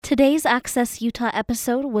Today's Access Utah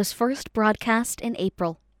episode was first broadcast in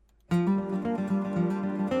April.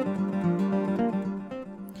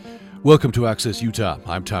 Welcome to Access Utah.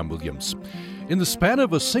 I'm Tom Williams. In the span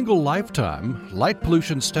of a single lifetime, light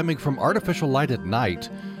pollution stemming from artificial light at night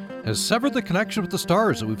has severed the connection with the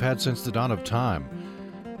stars that we've had since the dawn of time.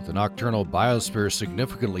 With the nocturnal biosphere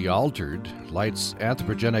significantly altered, light's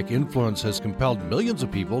anthropogenic influence has compelled millions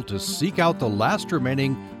of people to seek out the last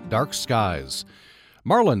remaining dark skies.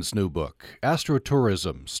 Marlin's new book,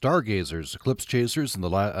 Astrotourism, Stargazers, Eclipse Chasers, and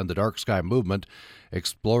the Dark Sky Movement,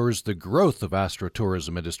 explores the growth of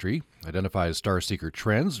astrotourism industry, identifies starseeker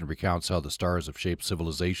trends, and recounts how the stars have shaped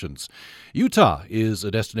civilizations. Utah is a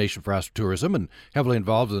destination for astrotourism and heavily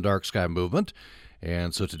involved in the Dark Sky Movement.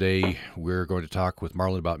 And so today we're going to talk with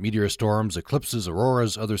Marlin about meteor storms, eclipses,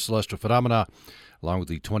 auroras, other celestial phenomena, along with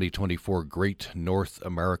the 2024 Great North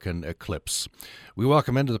American Eclipse. We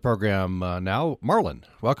welcome into the program now Marlin.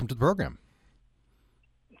 Welcome to the program.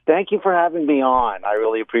 Thank you for having me on. I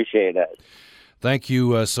really appreciate it. Thank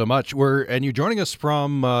you so much. And you're joining us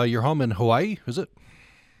from your home in Hawaii, is it?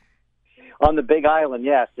 On the Big Island,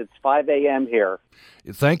 yes. It's 5 a.m. here.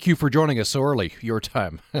 Thank you for joining us so early, your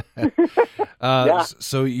time. Yeah.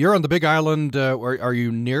 So you're on the Big Island. Are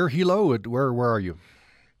you near Hilo? Where are you?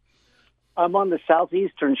 I'm on the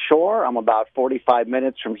southeastern shore. I'm about 45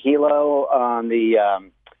 minutes from Hilo on the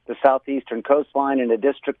southeastern coastline in a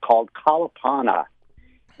district called Kalapana.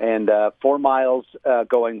 And 4 miles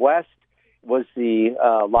going west was the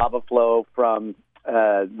lava flow from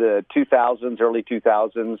the 2000s, early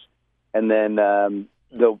 2000s. And then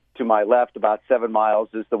to my left, about 7 miles,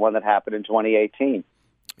 is the one that happened in 2018.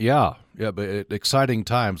 Yeah, but exciting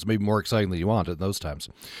times, maybe more exciting than you want at those times.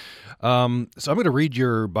 So I'm going to read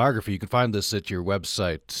your biography. You can find this at your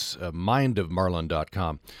website,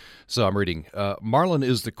 mindofmarlin.com. So I'm reading. Marlin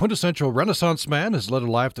is the quintessential Renaissance man, has led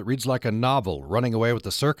a life that reads like a novel, running away with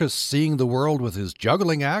the circus, seeing the world with his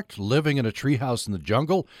juggling act, living in a treehouse in the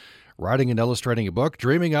jungle, writing and illustrating a book,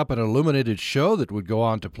 dreaming up an illuminated show that would go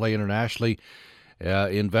on to play internationally,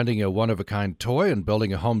 inventing a one-of-a-kind toy, and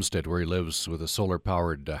building a homestead where he lives with a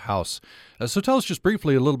solar-powered house. So tell us just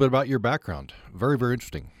briefly a little bit about your background. Very, very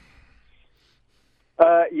interesting.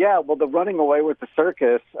 Well, the running away with the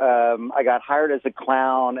circus, I got hired as a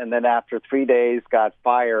clown, and then after 3 days got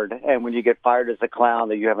fired. And when you get fired as a clown,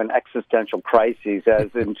 then you have an existential crisis as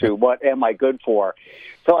into what am I good for?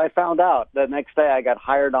 So I found out the next day I got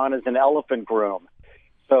hired on as an elephant groom.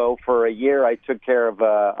 So for a year, I took care of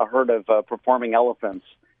a herd of performing elephants.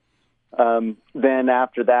 Then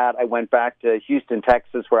after that, I went back to Houston,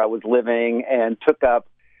 Texas, where I was living, and took up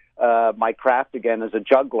my craft again as a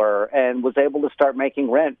juggler, and was able to start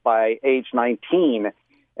making rent by age 19.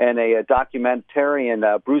 And a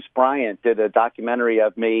documentarian, Bruce Bryant, did a documentary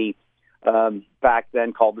of me back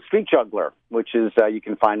then called The Street Juggler, which is you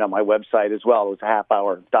can find on my website as well. It was a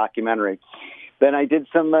half-hour documentary. Then I did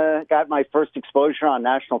got my first exposure on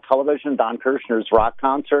national television, Don Kirshner's rock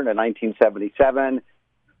concert in 1977,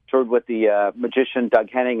 toured with the magician Doug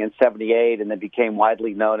Henning in 78, and then became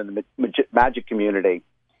widely known in the magic community.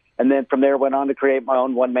 And then from there went on to create my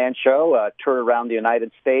own one-man show, toured around the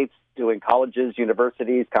United States, doing colleges,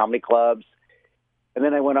 universities, comedy clubs. And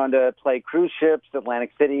then I went on to play cruise ships,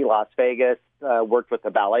 Atlantic City, Las Vegas, worked with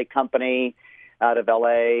a ballet company out of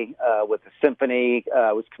L.A. With a symphony,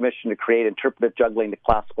 was commissioned to create interpretive juggling to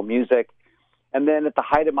classical music. And then at the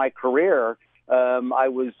height of my career, I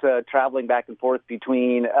was traveling back and forth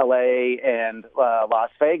between L.A. and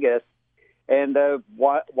Las Vegas, and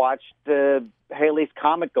watched Halley's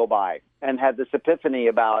Comet go by and had this epiphany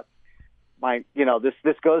about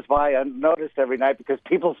this goes by unnoticed every night because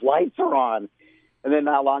people's lights are on. And then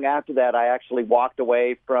not long after that, I actually walked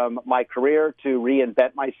away from my career to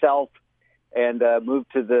reinvent myself and moved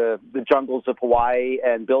to the jungles of Hawaii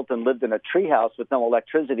and built and lived in a treehouse with no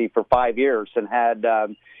electricity for 5 years, and had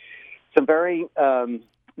some very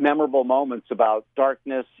memorable moments about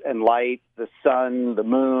darkness and light, the sun, the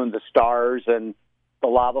moon, the stars, and the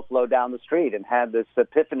lava flow down the street, and had this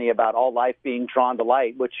epiphany about all life being drawn to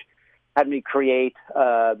light, which had me create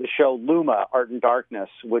the show Luma, Art and Darkness,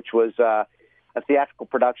 which was a theatrical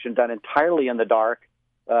production done entirely in the dark.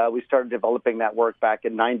 We started developing that work back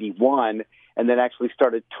in 91, and then actually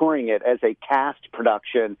started touring it as a cast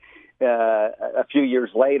production a few years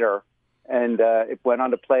later. And it went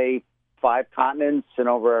on to play 5 continents and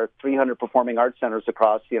over 300 performing arts centers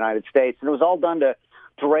across the United States. And it was all done to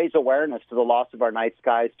raise awareness to the loss of our night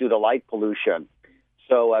skies due to light pollution.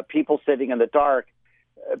 So people sitting in the dark,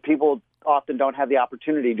 people often don't have the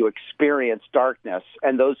opportunity to experience darkness.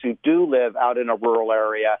 And those who do live out in a rural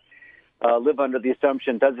area live under the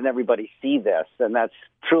assumption, doesn't everybody see this? And that's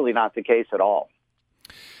truly not the case at all.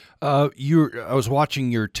 I was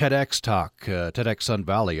watching your TEDx talk, TEDx Sun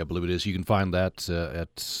Valley, I believe it is. You can find that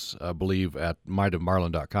at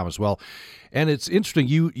mindofmarlin.com as well. And it's interesting.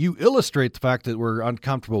 You illustrate the fact that we're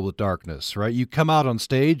uncomfortable with darkness, right? You come out on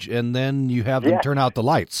stage and then you have them turn out the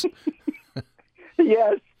lights.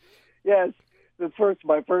 Yes.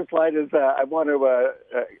 My first line is, I want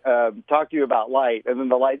to talk to you about light, and then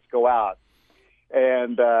the lights go out.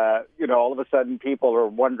 And, all of a sudden people are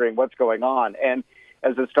wondering what's going on. And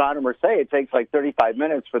as astronomers say, it takes like 35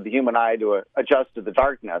 minutes for the human eye to adjust to the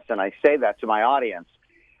darkness. And I say that to my audience.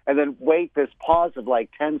 And then wait this pause of like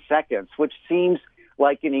 10 seconds, which seems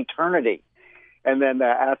like an eternity. And then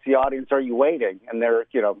ask the audience, are you waiting? And they're,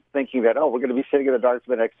 thinking that, we're going to be sitting in the dark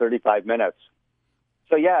for the next 35 minutes.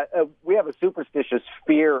 So, we have a superstitious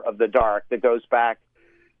fear of the dark that goes back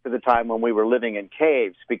to the time when we were living in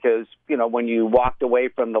caves, because, when you walked away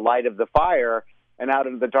from the light of the fire and out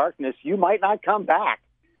into the darkness, you might not come back.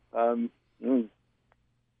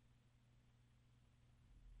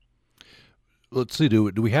 Let's see.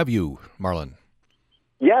 Do we have you, Marlin?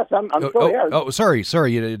 Yes, I'm still here. Oh, sorry.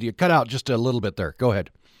 You cut out just a little bit there. Go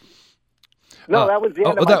ahead. No, that was the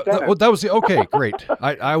end of my sentence. That was okay. Great.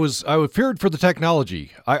 I was feared for the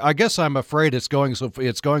technology. I guess I'm afraid it's going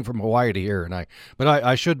from Hawaii to here, but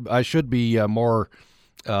I should be more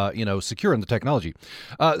secure in the technology.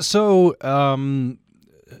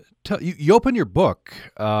 You open your book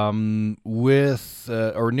with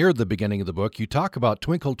or near the beginning of the book. You talk about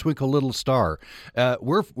 "Twinkle, Twinkle, Little Star."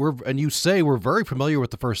 And you say we're very familiar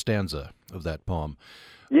with the first stanza of that poem.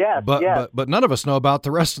 Yes, but none of us know about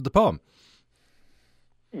the rest of the poem.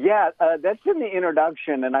 Yeah, that's in the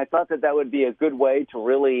introduction, and I thought that would be a good way to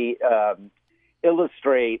really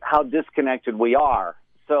illustrate how disconnected we are.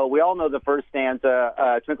 So we all know the first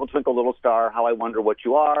stanza, twinkle, twinkle, little star, how I wonder what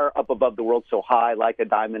you are, up above the world so high, like a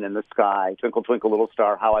diamond in the sky. Twinkle, twinkle, little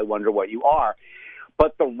star, how I wonder what you are.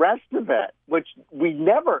 But the rest of it, which we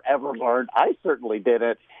never, ever learned, I certainly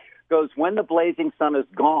didn't, goes, when the blazing sun is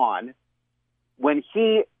gone, when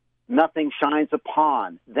nothing shines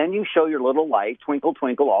upon, then you show your little light, twinkle,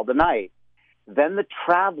 twinkle, all the night. Then the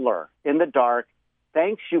traveler in the dark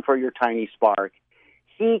thanks you for your tiny spark.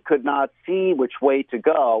 He could not see which way to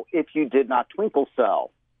go if you did not twinkle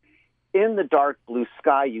so. In the dark blue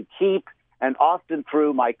sky you keep, and often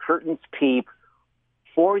through my curtains peep,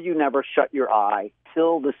 for you never shut your eye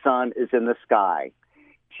till the sun is in the sky.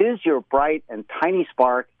 'Tis your bright and tiny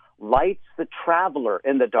spark lights the traveler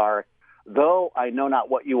in the dark, though I know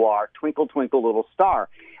not what you are, twinkle, twinkle, little star.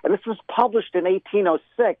 And this was published in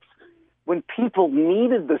 1806 when people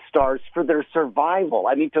needed the stars for their survival.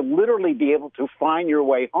 I mean, to literally be able to find your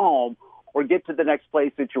way home or get to the next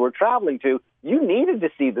place that you were traveling to, you needed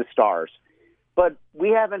to see the stars. But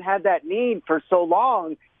we haven't had that need for so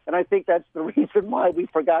long, and I think that's the reason why we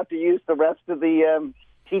forgot to use the rest of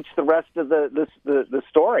teach the rest of the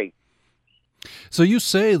story. So you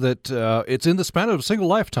say that it's in the span of a single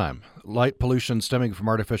lifetime, light pollution stemming from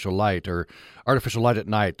artificial light or artificial light at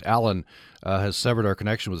night. Alan has severed our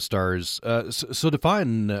connection with the stars. So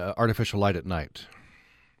define artificial light at night.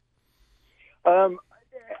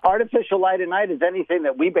 Artificial light at night is anything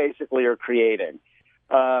that we basically are creating.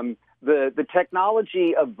 The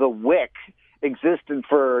technology of the wick existed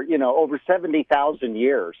for over 70,000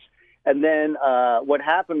 years. And then what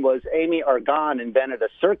happened was Amy Argon invented a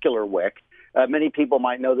circular wick. Many people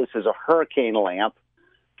might know this as a hurricane lamp.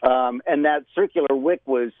 And that circular wick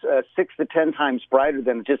was 6 to 10 times brighter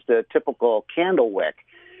than just a typical candle wick.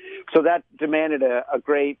 So that demanded a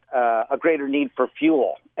greater need for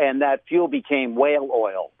fuel. And that fuel became whale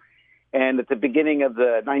oil. And at the beginning of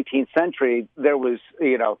the 19th century, there was,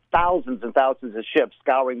 thousands and thousands of ships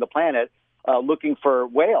scouring the planet looking for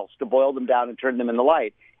whales to boil them down and turn them into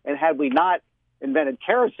light. And had we not invented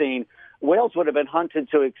kerosene, whales would have been hunted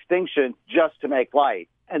to extinction just to make light.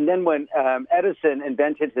 And then when Edison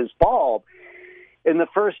invented his bulb, in the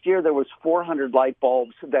first year there was 400 light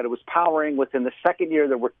bulbs that it was powering. Within the second year,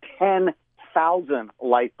 there were 10,000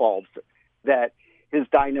 light bulbs that his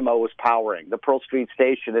dynamo was powering, the Pearl Street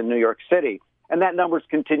Station in New York City. And that number's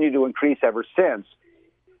continued to increase ever since.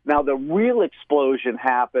 Now, the real explosion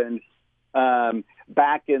happened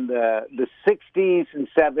back in the 60s and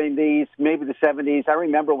 70s, maybe the 70s. I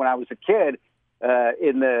remember when I was a kid,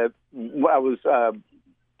 I was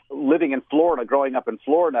living in Florida, growing up in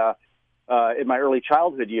Florida in my early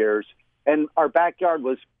childhood years, and our backyard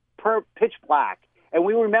was pitch black. And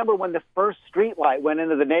we remember when the first street light went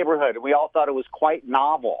into the neighborhood, and we all thought it was quite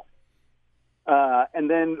novel. And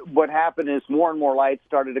then what happened is more and more lights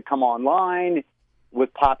started to come online,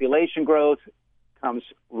 with population growth comes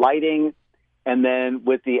lighting, and then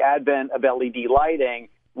with the advent of LED lighting,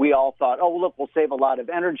 we all thought, oh, look, we'll save a lot of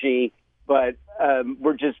energy, but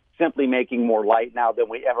we're just simply making more light now than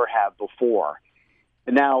we ever have before.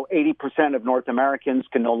 And now 80% of North Americans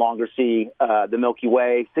can no longer see the Milky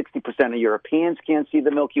Way. 60% of Europeans can't see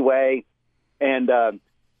the Milky Way. And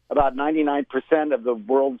about 99% of the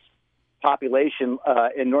world's population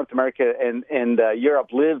in North America and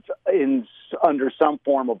Europe lives under some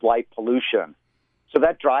form of light pollution. So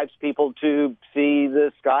that drives people to see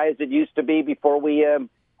the sky as it used to be before we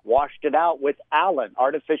washed it out with ALAN,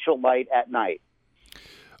 artificial light at night.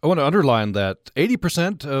 I want to underline that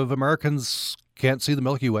 80% of Americans can't see the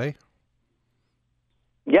Milky Way?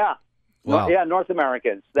 Yeah. Wow. Yeah, North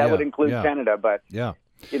Americans. That would include Canada, but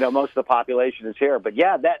most of the population is here. But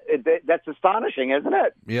that's astonishing, isn't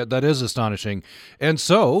it? Yeah, that is astonishing. And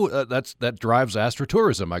so that drives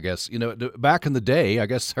astrotourism, I guess. Back in the day, I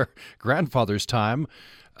guess our grandfather's time,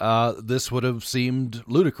 this would have seemed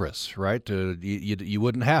ludicrous, right? You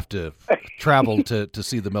wouldn't have to travel to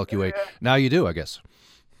see the Milky Way. Now you do, I guess.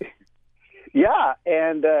 Yeah,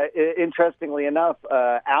 and interestingly enough,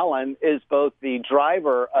 ALAN is both the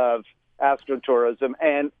driver of astrotourism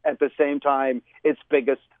and at the same time its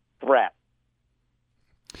biggest threat.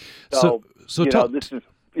 So this is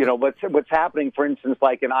what's happening. For instance,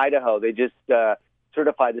 like in Idaho, they just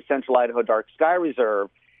certified the Central Idaho Dark Sky Reserve,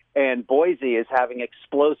 and Boise is having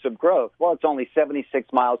explosive growth. Well, it's only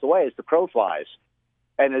 76 miles away as the crow flies,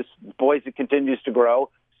 and as Boise continues to grow,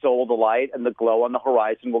 so will the light, and the glow on the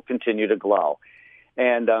horizon will continue to glow.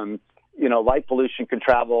 And light pollution can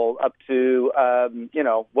travel up to,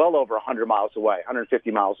 well over 100 miles away, 150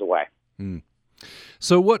 miles away.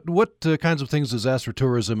 So what kinds of things does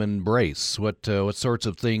astrotourism embrace? What sorts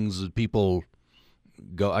of things people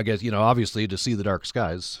go, I guess, obviously to see the dark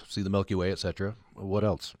skies, see the Milky Way, etc. What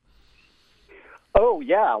else? Oh,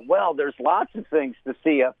 yeah. Well, there's lots of things to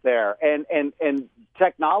see up there. And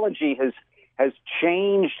technology has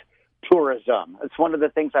changed tourism. It's one of the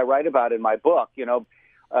things I write about in my book.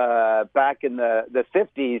 Back in the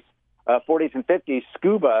 50s, 40s and 50s,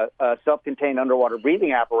 scuba, self-contained underwater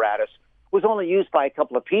breathing apparatus, was only used by a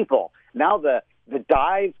couple of people. Now the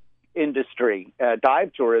dive industry,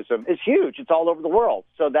 dive tourism, is huge. It's all over the world.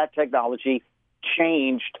 So that technology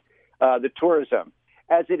changed the tourism,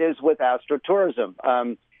 as it is with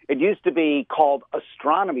astrotourism. It used to be called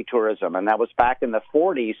astronomy tourism, and that was back in the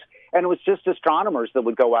 40s. And it was just astronomers that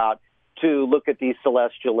would go out to look at these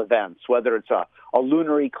celestial events, whether it's a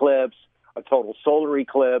lunar eclipse, a total solar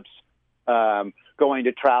eclipse, going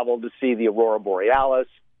to travel to see the aurora borealis.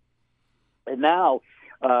 And now,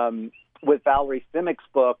 with Valerie Simick's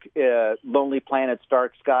book, Lonely Planets,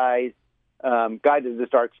 Dark Skies, Guide to the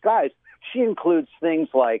Dark Skies, she includes things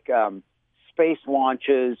like space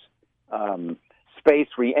launches, space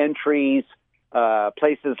reentries,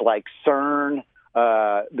 places like CERN,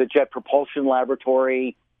 the Jet Propulsion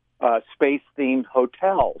Laboratory, space-themed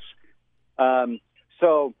hotels.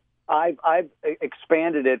 So I've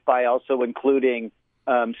expanded it by also including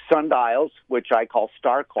sundials, which I call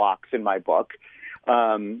star clocks in my book,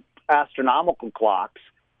 astronomical clocks,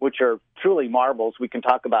 which are truly marvels. We can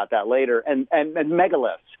talk about that later, and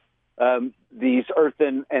megaliths, these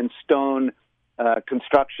earthen and stone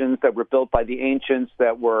constructions that were built by the ancients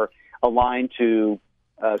that were aligned to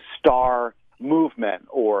star movement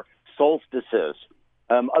or solstices.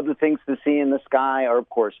 Other things to see in the sky are, of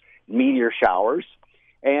course, meteor showers.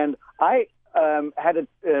 And I wanted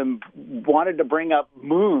to bring up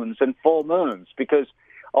moons and full moons, because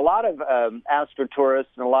a lot of astrotourists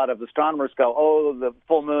and a lot of astronomers go, oh, the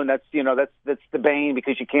full moon, that's the bane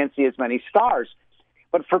because you can't see as many stars.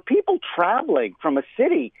 But for people traveling from a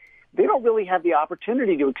city, they don't really have the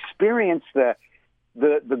opportunity to experience the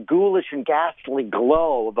ghoulish and ghastly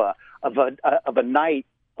glow of a night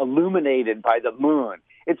illuminated by the moon.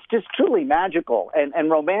 It's just truly magical and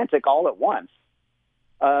romantic all at once.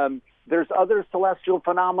 There's other celestial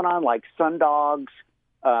phenomenon like sundogs,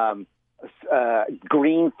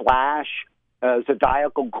 green flash,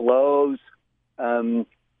 zodiacal glows, and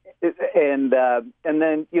then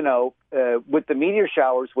with the meteor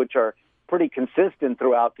showers, which are pretty consistent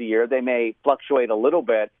throughout the year, they may fluctuate a little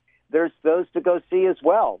bit. There's those to go see as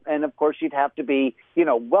well. And, of course, you'd have to be,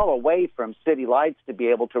 well away from city lights to be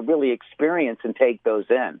able to really experience and take those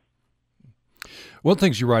in. One of the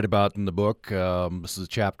things you write about in the book, this is a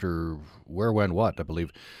chapter, Where, When, What, I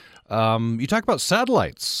believe. You talk about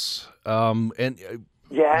satellites. On one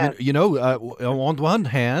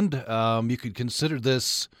hand, you could consider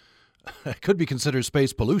this, it could be considered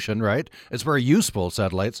space pollution, right? It's very useful,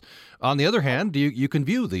 satellites. On the other hand, you can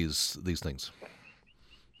view these things.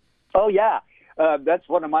 Oh, yeah. That's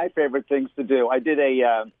one of my favorite things to do. I did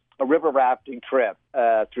a river rafting trip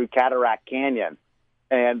through Cataract Canyon.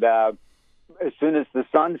 And as soon as the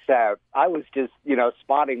sun set, I was just,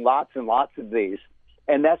 spotting lots and lots of these.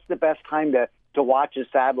 And that's the best time to watch a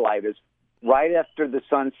satellite is right after the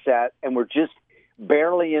sun set, and we're just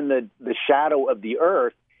barely in the shadow of the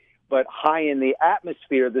Earth, but high in the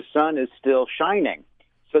atmosphere, the sun is still shining.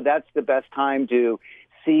 So that's the best time to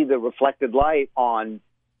see the reflected light on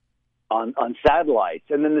satellites.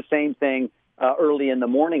 And then the same thing early in the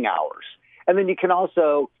morning hours. And then you can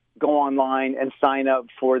also go online and sign up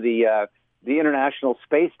for the International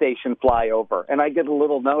Space Station flyover. And I get a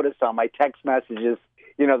little notice on my text messages,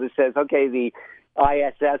 that says, okay, the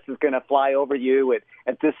ISS is going to fly over you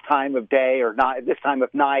at this time of day or not at this time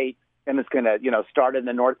of night, and it's going to, start in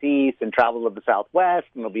the northeast and travel to the southwest,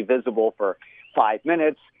 and it'll be visible for 5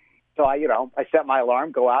 minutes. So I set my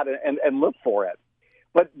alarm, go out and look for it.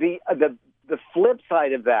 But the flip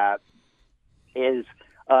side of that is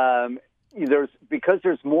because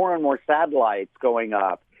there's more and more satellites going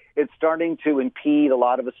up, it's starting to impede a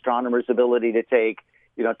lot of astronomers' ability to take,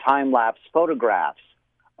 time-lapse photographs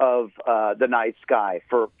of the night sky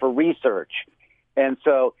for research. And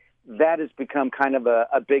so that has become kind of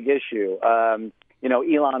a big issue.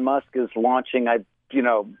 Elon Musk is launching,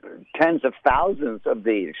 tens of thousands of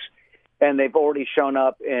these, and they've already shown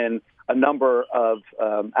up in a number of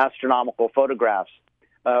astronomical photographs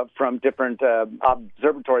from different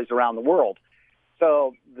observatories around the world.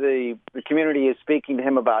 So the community is speaking to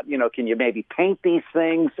him about, can you maybe paint these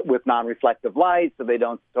things with non-reflective light so they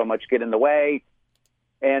don't so much get in the way?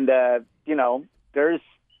 And, there's,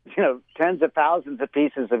 tens of thousands of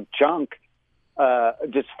pieces of junk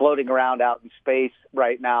just floating around out in space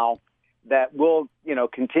right now that will,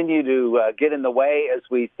 continue to get in the way as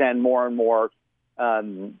we send more and more,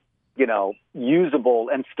 usable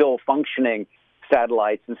and still functioning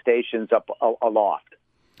satellites and stations up aloft.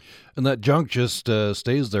 And that junk just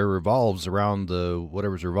stays there, revolves around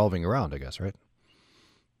whatever's revolving around, I guess, right?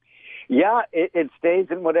 Yeah, it stays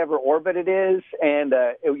in whatever orbit it is, and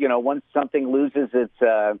once something loses its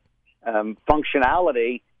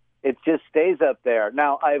functionality, it just stays up there.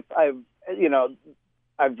 Now, I've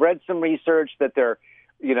read some research that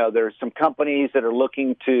there's some companies that are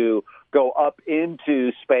looking to go up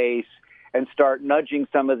into space and start nudging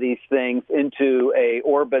some of these things into a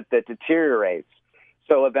orbit that deteriorates.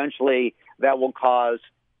 So eventually, that will cause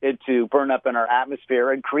it to burn up in our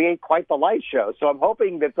atmosphere and create quite the light show. So I'm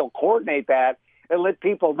hoping that they'll coordinate that and let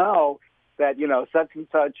people know that, such and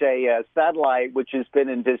such a satellite, which has been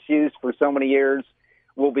in disuse for so many years,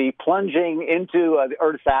 will be plunging into the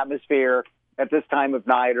Earth's atmosphere at this time of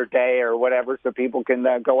night or day or whatever, so people can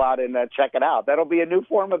go out and check it out. That'll be a new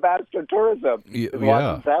form of astrotourism,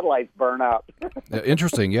 watching satellites burn up.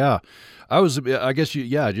 Interesting, yeah. I guess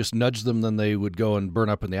just nudge them, then they would go and burn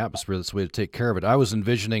up in the atmosphere. That's the way to take care of it. I was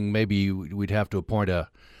envisioning maybe we'd have to appoint a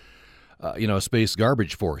space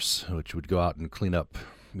garbage force, which would go out and clean up,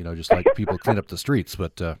 just like people clean up the streets.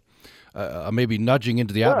 But maybe nudging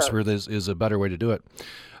into the atmosphere is a better way to do it.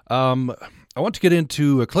 I want to get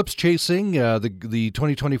into eclipse chasing, the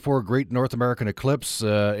 2024 Great North American Eclipse,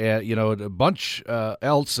 a bunch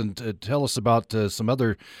else, and tell us about some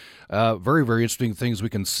other very, very interesting things we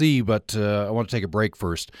can see, but I want to take a break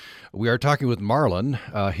first. We are talking with Marlin.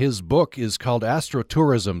 His book is called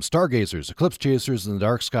Astrotourism, Stargazers, Eclipse Chasers, and the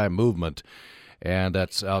Dark Sky Movement, and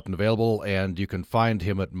that's out and available, and you can find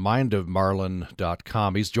him at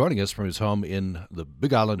mindofmarlin.com. He's joining us from his home in the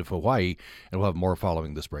Big Island of Hawaii, and we'll have more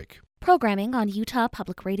following this break. Programming on Utah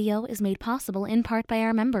Public Radio is made possible in part by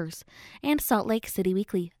our members and Salt Lake City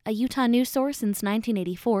Weekly, a Utah news source since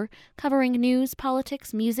 1984, covering news,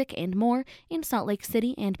 politics, music, and more in Salt Lake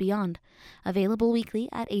City and beyond. Available weekly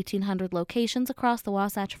at 1,800 locations across the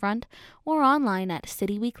Wasatch Front or online at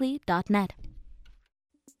cityweekly.net.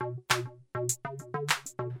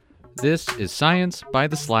 This is Science by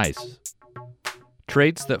the Slice.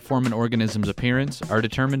 Traits that form an organism's appearance are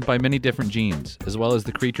determined by many different genes, as well as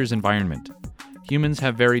the creature's environment. Humans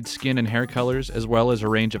have varied skin and hair colors, as well as a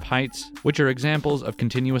range of heights, which are examples of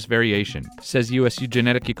continuous variation, says USU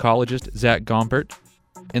genetic ecologist Zach Gompert.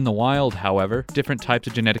 In the wild, however, different types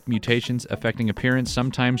of genetic mutations affecting appearance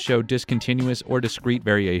sometimes show discontinuous or discrete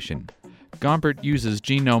variation. Gompert uses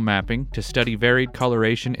genome mapping to study varied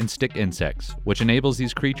coloration in stick insects, which enables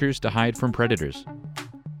these creatures to hide from predators.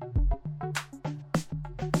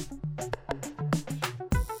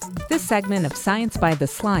 This segment of Science by the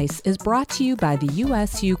Slice is brought to you by the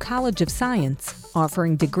USU College of Science,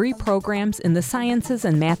 offering degree programs in the sciences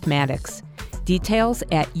and mathematics. Details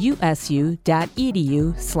at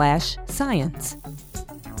usu.edu/science.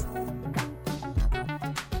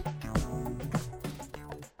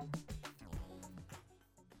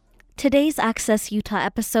 Today's Access Utah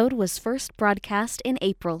episode was first broadcast in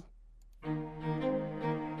April.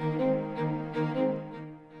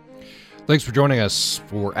 Thanks for joining us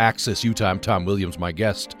for Access Utah. I'm Tom Williams. My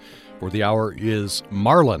guest for the hour is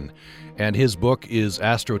Marlin, and his book is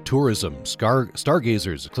Astrotourism,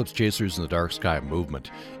 Stargazers, Eclipse Chasers, and the Dark Sky Movement.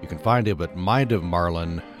 You can find him at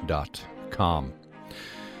mindofmarlin.com.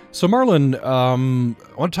 So, Marlin, I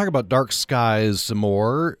want to talk about dark skies some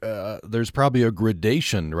more. There's probably a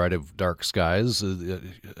gradation, right, of dark skies.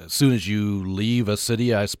 As soon as you leave a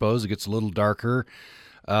city, I suppose, it gets a little darker.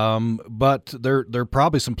 But there are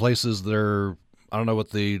probably some places that are, I don't know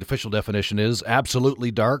what the official definition is,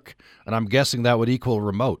 absolutely dark, and I'm guessing that would equal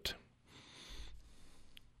remote.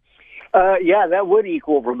 Yeah, that would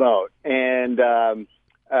equal remote. And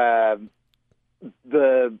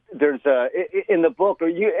there's in the book, or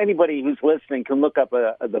anybody who's listening can look up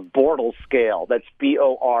the Bortle scale. That's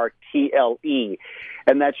Bortle,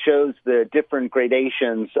 and that shows the different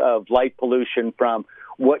gradations of light pollution from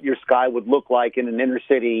what your sky would look like in an inner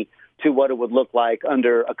city to what it would look like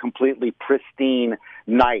under a completely pristine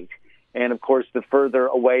night. And of course, the further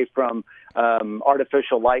away from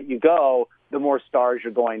artificial light you go, the more stars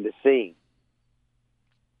you're going to see.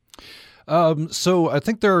 So I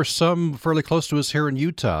think there are some fairly close to us here in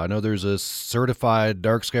Utah. I know there's a certified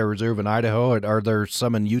dark sky reserve in Idaho. Are there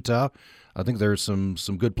some in Utah? I think there's some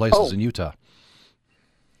good places in Utah.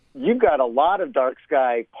 You've got a lot of dark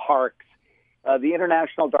sky parks. The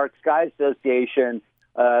International Dark Sky Association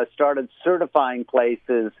started certifying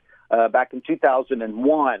places back in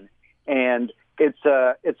 2001, and it's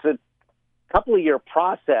a couple of year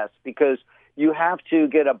process because you have to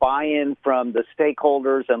get a buy-in from the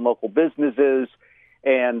stakeholders and local businesses,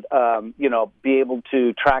 and be able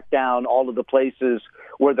to track down all of the places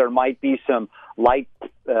where there might be some light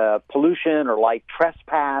pollution or light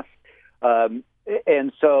trespass,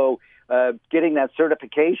 and so getting that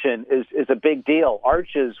certification is a big deal.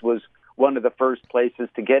 Arches was one of the first places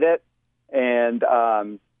to get it, and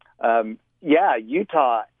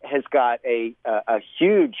Utah has got a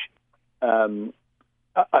huge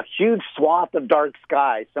swath of dark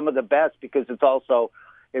sky, some of the best because it's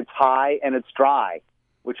high and it's dry,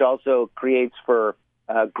 which also creates for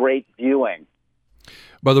great viewing.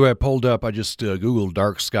 By the way, I just Googled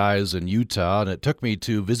dark skies in Utah, and it took me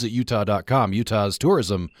to visitutah.com, Utah's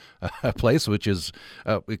tourism place, which is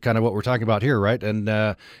kind of what we're talking about here, right? And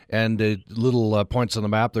little points on the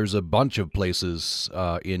map, there's a bunch of places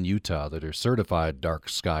in Utah that are certified dark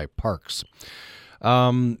sky parks.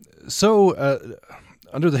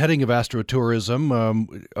 Under the heading of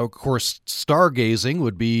astrotourism, of course, stargazing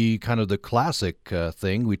would be kind of the classic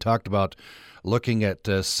thing. We talked about looking at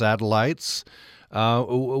satellites.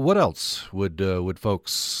 What else would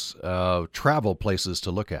folks travel places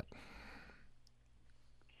to look at?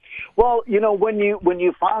 Well, when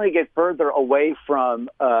you finally get further away from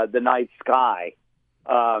the night sky,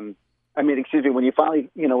 when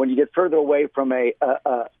you get further away from a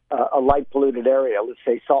light polluted area, let's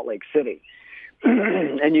say Salt Lake City,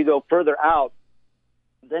 and you go further out,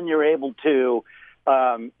 then you're able to,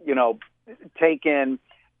 take in,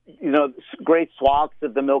 great swaths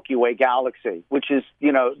of the Milky Way galaxy, which is,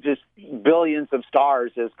 just billions of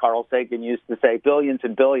stars, as Carl Sagan used to say, billions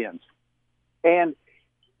and billions. And,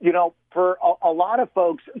 for a lot of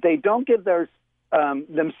folks, they don't give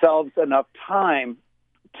themselves enough time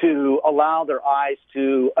to allow their eyes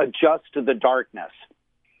to adjust to the darkness.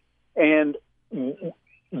 And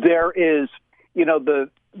there is, the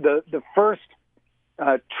first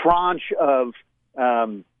tranche of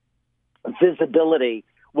visibility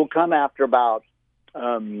will come after about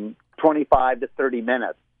 25 to 30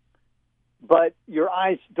 minutes. But your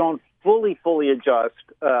eyes don't fully adjust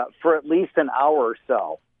for at least an hour or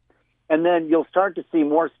so. And then you'll start to see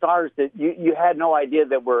more stars that you had no idea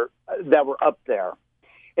that were up there.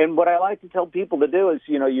 And what I like to tell people to do is,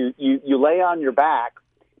 you lay on your back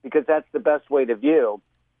because that's the best way to view,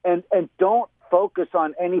 and don't focus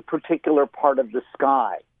on any particular part of the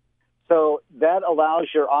sky. So that allows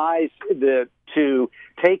your eyes to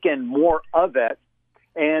take in more of it,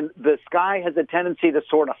 and the sky has a tendency to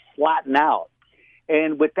sort of flatten out.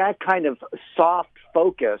 And with that kind of soft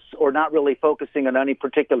focus, or not really focusing on any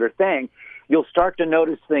particular thing, you'll start to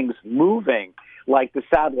notice things moving, like the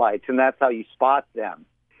satellites, and that's how you spot them.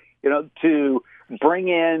 To bring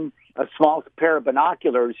in a small pair of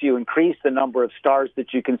binoculars, you increase the number of stars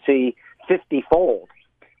that you can see 50-fold.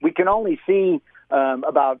 We can only see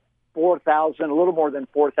about 4,000, a little more than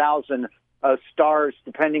 4,000 stars,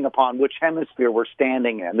 depending upon which hemisphere we're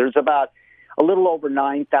standing in. There's about a little over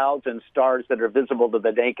 9,000 stars that are visible to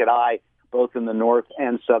the naked eye, both in the north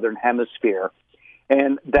and southern hemisphere.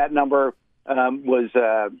 And that number was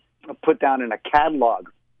put down in a catalog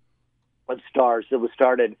of stars that was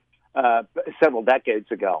started several decades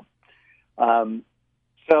ago.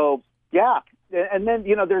 So, yeah. And then,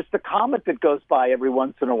 there's the comet that goes by every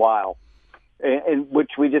once in a while, in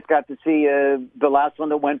which we just got to see the last one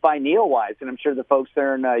that went by Neowise. And I'm sure the folks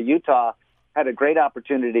there in Utah had a great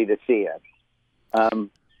opportunity to see it. And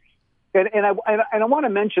I want to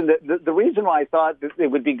mention that the reason why I thought that it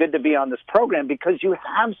would be good to be on this program, because you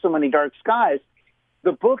have so many dark skies.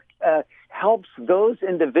 The book helps those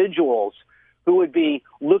individuals who would be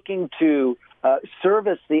looking to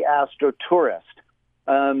service the astrotourist.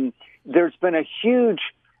 There's been a huge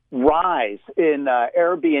rise in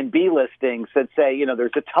Airbnb listings that say,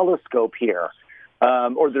 there's a telescope here,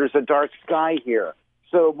 or there's a dark sky here.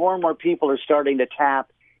 So more and more people are starting to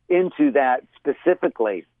tap into that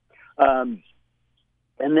specifically. And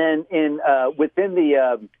then within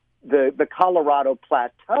the Colorado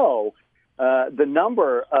Plateau, the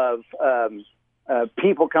number of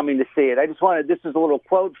people coming to see it. This is a little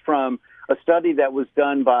quote from a study that was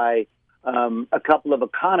done by a couple of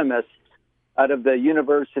economists out of the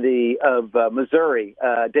University of Missouri,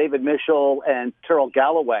 David Mischel and Terrell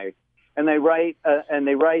Galloway, and they write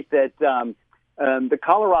that the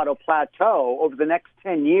Colorado Plateau over the next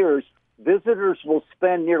 10 years, visitors will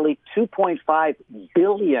spend nearly $2.5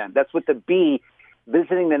 billion. That's with the B,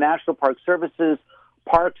 visiting the National Park Service's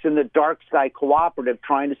parks in the Dark Sky Cooperative,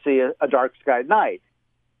 trying to see a dark sky night.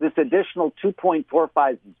 This additional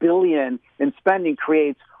 $2.45 billion in spending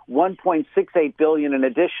creates $1.68 billion in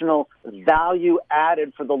additional value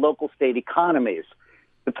added for the local state economies.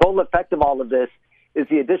 The total effect of all of this is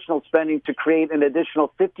the additional spending to create an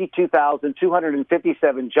additional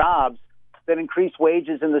 52,257 jobs that increase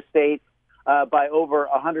wages in the state by over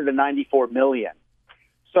 $194 million.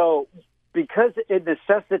 So because it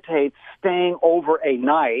necessitates staying over a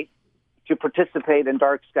night to participate in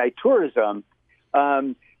dark sky tourism,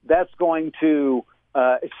 that's going to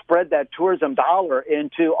spread that tourism dollar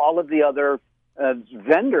into all of the other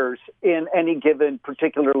vendors in any given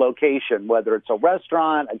particular location, whether it's a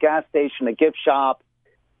restaurant, a gas station, a gift shop,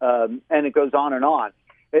 and it goes on and on.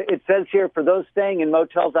 It says here, for those staying in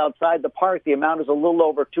motels outside the park, the amount is a little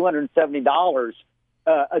over $270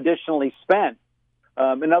 additionally spent.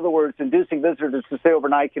 In other words, inducing visitors to stay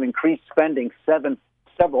overnight can increase spending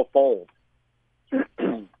several-fold.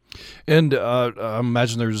 And I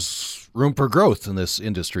imagine there's room for growth in this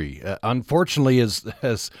industry. Unfortunately, as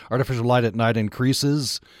artificial light at night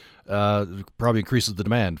increases, probably increases the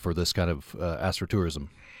demand for this kind of astrotourism.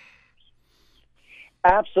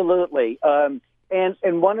 Absolutely.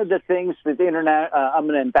 And one of the things that the I'm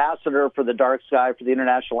an ambassador for the Dark Sky for the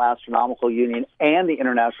International Astronomical Union and the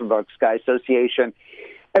International Dark Sky Association,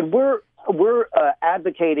 and we're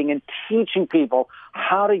advocating and teaching people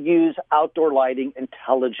how to use outdoor lighting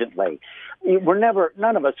intelligently.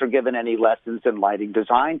 None of us are given any lessons in lighting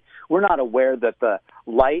design. We're not aware that the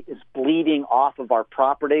light is bleeding off of our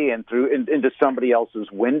property and through into somebody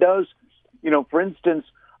else's windows. For instance,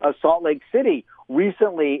 Salt Lake City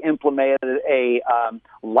recently implemented a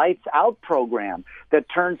lights out program that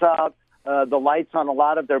turns out the lights on a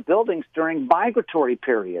lot of their buildings during migratory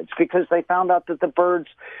periods, because they found out that the birds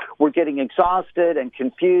were getting exhausted and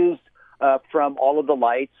confused from all of the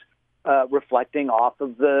lights reflecting off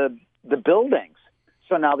of the buildings.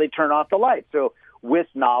 So now they turn off the lights. So with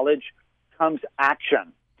knowledge comes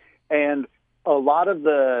action. And a lot of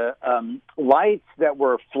the lights that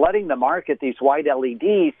were flooding the market, these white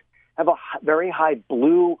LEDs, have a very high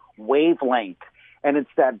blue wavelength. And it's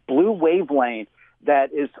that blue wavelength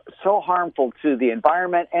that is so harmful to the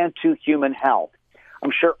environment and to human health.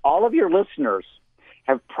 I'm sure all of your listeners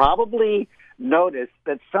have probably noticed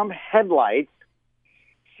that some headlights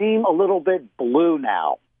seem a little bit blue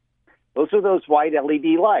now. Those are those white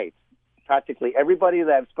LED lights. Practically everybody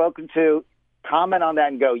that I've spoken to comment on that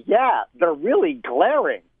and go, yeah, they're really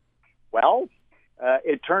glaring. Well,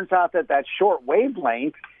 it turns out that short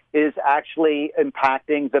wavelength is actually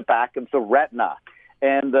impacting the back of the retina.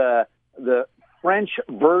 And the French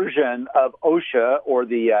version of OSHA, or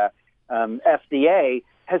the FDA,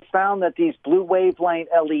 has found that these blue wavelength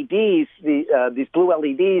LEDs, these blue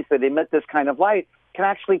LEDs that emit this kind of light, can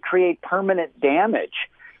actually create permanent damage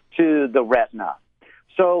to the retina.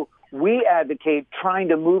 So we advocate trying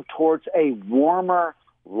to move towards a warmer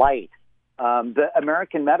light. The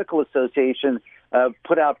American Medical Association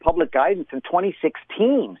put out public guidance in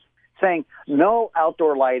 2016 saying no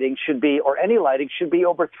outdoor lighting should be, or any lighting should be,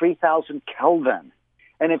 over 3,000 Kelvin.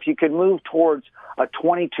 And if you could move towards a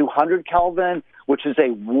 2,200 Kelvin, which is a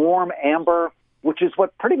warm amber, which is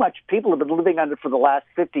what pretty much people have been living under for the last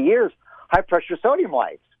 50 years, high-pressure sodium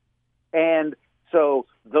lights. And so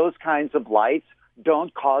those kinds of lights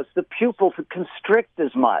don't cause the pupil to constrict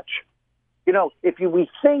as much. You know, we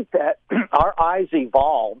think that our eyes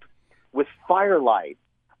evolved with firelight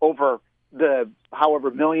over the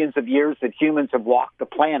however millions of years that humans have walked the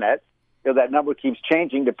planet, you know, that number keeps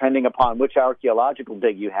changing depending upon which archaeological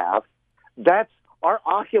dig you have. That's our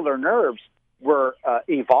ocular nerves were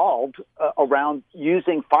evolved around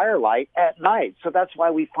using firelight at night. So that's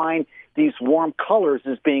why we find these warm colors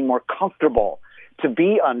as being more comfortable to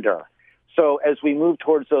be under. So as we move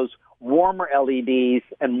towards those warmer LEDs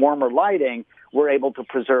and warmer lighting, we're able to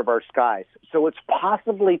preserve our skies. So it's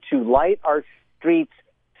possibly to light our streets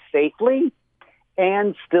safely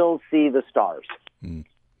and still see the stars. Mm.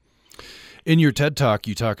 In your TED Talk,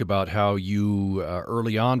 you talk about how you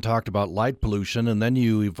early on talked about light pollution, and then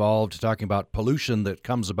you evolved to talking about pollution that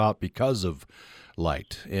comes about because of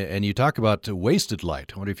light. And you talk about wasted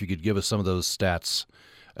light. I wonder if you could give us some of those stats.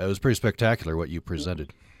 It was pretty spectacular what you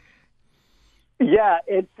presented. Yeah,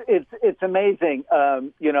 it's amazing.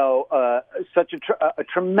 Such a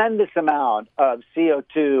tremendous amount of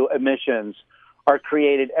CO2 emissions are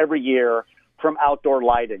created every year from outdoor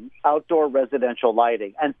lighting, outdoor residential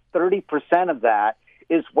lighting, and 30% of that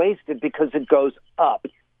is wasted because it goes up,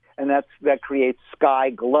 and that creates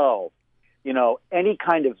sky glow. You know, any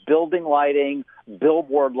kind of building lighting,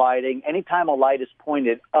 billboard lighting, anytime a light is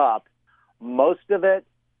pointed up, 30%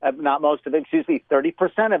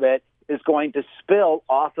 of it is going to spill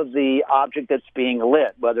off of the object that's being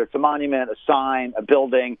lit, whether it's a monument, a sign, a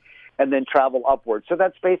building, and then travel upward. So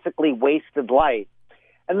that's basically wasted light.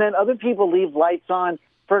 And then other people leave lights on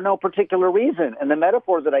for no particular reason. And the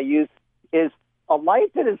metaphor that I use is a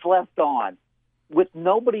light that is left on with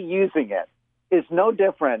nobody using it is no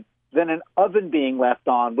different than an oven being left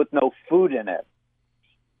on with no food in it.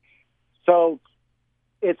 So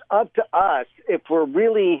it's up to us, if we're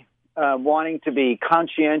really wanting to be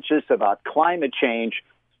conscientious about climate change,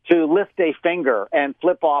 to lift a finger and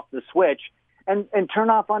flip off the switch and turn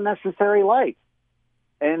off unnecessary lights.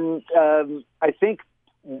 And I think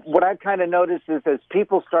what I've kind of noticed is as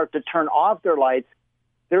people start to turn off their lights,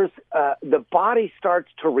 there's the body starts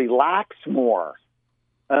to relax more.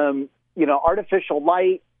 Artificial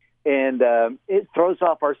light, and it throws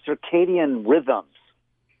off our circadian rhythms.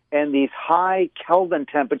 And these high Kelvin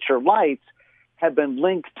temperature lights have been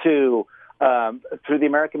linked to, through the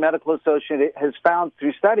American Medical Association, it has found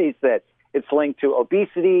through studies that it's linked to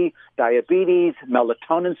obesity, diabetes,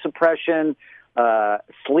 melatonin suppression,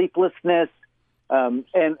 sleeplessness,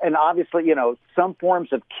 and obviously, some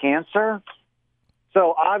forms of cancer.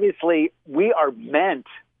 So obviously, we are meant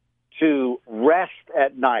to rest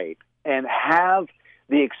at night and have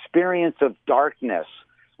the experience of darkness,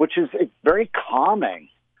 which is very calming.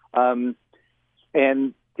 When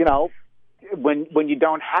you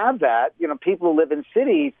don't have that, people who live in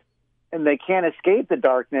cities and they can't escape the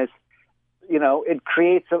darkness, it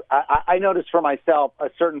creates, I notice for myself, a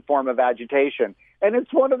certain form of agitation. And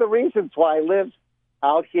it's one of the reasons why I live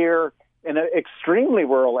out here in an extremely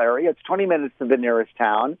rural area. It's 20 minutes to the nearest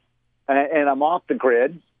town, and I'm off the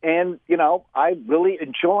grid. And, I really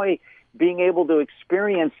enjoy being able to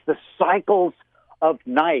experience the cycles of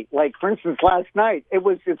night. Like, for instance, last night,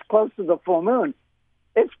 it's close to the full moon.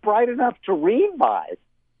 It's bright enough to read by.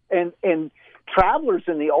 And travelers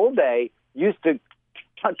in the old day used to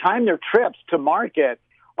time their trips to market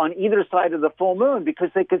on either side of the full moon because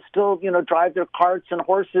they could still, drive their carts and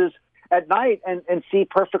horses at night and see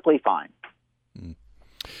perfectly fine.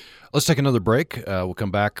 Let's take another break. We'll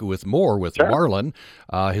come back with more with Sure. Marlin.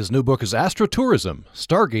 His new book is Astrotourism,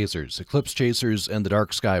 Stargazers, Eclipse Chasers, and the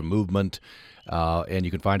Dark Sky Movement. And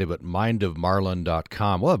you can find him at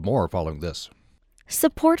mindofmarlin.com. We'll have more following this.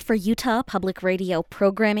 Support for Utah Public Radio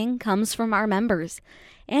programming comes from our members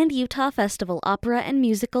and Utah Festival Opera and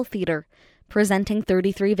Musical Theater, presenting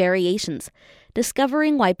 33 variations,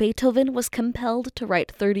 discovering why Beethoven was compelled to write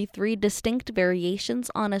 33 distinct variations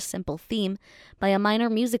on a simple theme by a minor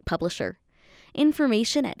music publisher.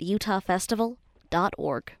 Information at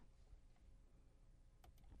utahfestival.org.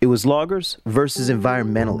 It was loggers versus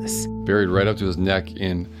environmentalists. Buried right up to his neck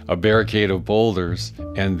in a barricade of boulders,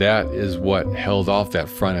 and that is what held off that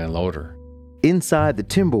front-end loader. Inside the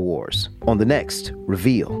Timber Wars on the next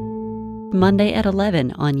Reveal. Monday at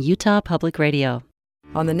 11 on Utah Public Radio.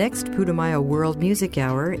 On the next Putumayo World Music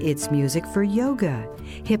Hour, it's music for yoga,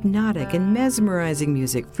 hypnotic and mesmerizing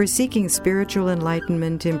music for seeking spiritual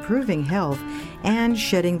enlightenment, improving health, and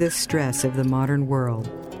shedding the stress of the modern world.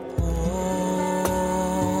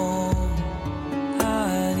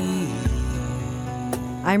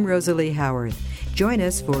 I'm Rosalie Howarth. Join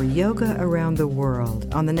us for Yoga Around the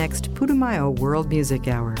World on the next Putumayo World Music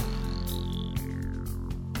Hour.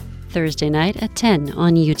 Thursday night at 10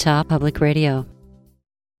 on Utah Public Radio.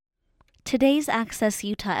 Today's Access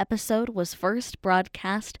Utah episode was first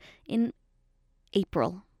broadcast in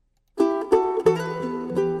April.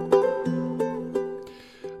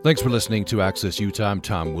 Thanks for listening to Access Utah. I'm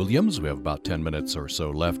Tom Williams. We have about 10 minutes or so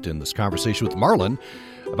left in this conversation with Marlin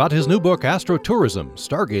about his new book, Astrotourism,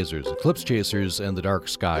 Stargazers, Eclipse Chasers, and the Dark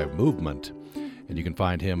Sky Movement. And you can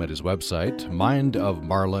find him at his website,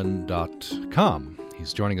 mindofmarlin.com.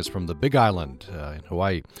 He's joining us from the Big Island in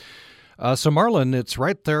Hawaii. So Marlin, it's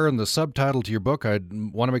right there in the subtitle to your book. I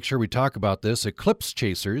want to make sure we talk about this. Eclipse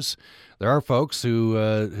Chasers. There are folks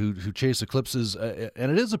who chase eclipses,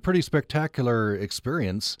 and it is a pretty spectacular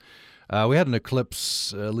experience. We had an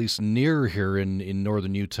eclipse, at least near here in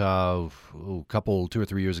northern Utah, two or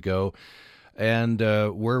 3 years ago. And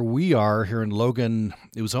where we are here in Logan,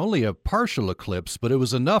 it was only a partial eclipse, but it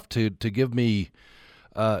was enough to give me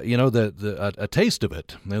a taste of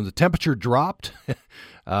it. And the temperature dropped.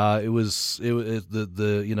 The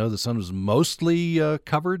sun was mostly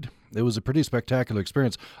covered. It was a pretty spectacular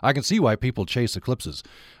experience. I can see why people chase eclipses.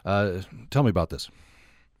 Tell me about this.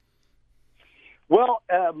 Well,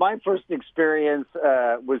 my first experience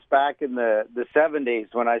was back in the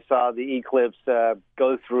 70s when I saw the eclipse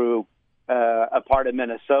go through a part of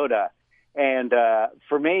Minnesota. And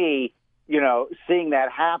for me, seeing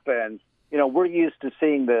that happen, we're used to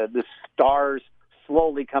seeing the stars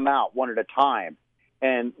slowly come out one at a time.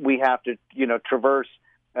 And we have to, traverse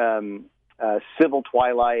civil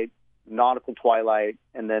twilight, nautical twilight,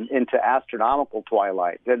 and then into astronomical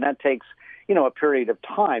twilight. And that takes, a period of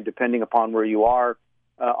time, depending upon where you are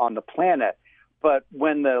on the planet. But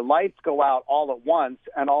when the lights go out all at once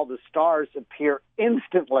and all the stars appear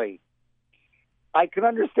instantly, I can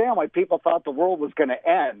understand why people thought the world was going to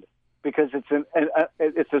end, because it's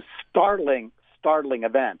a startling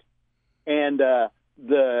event. And the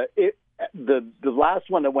last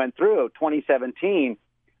one that went through, 2017,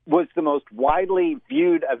 was the most widely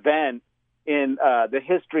viewed event in the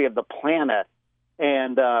history of the planet.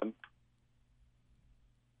 And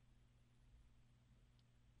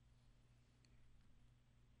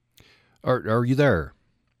Are you there?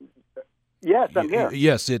 Yes, I'm here.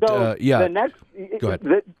 Yes, The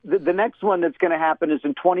next one that's going to happen is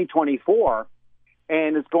in 2024,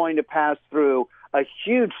 and it's going to pass through a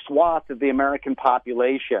huge swath of the American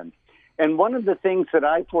population. And one of the things that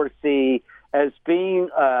I foresee as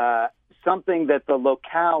being something that the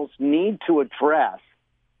locales need to address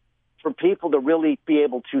for people to really be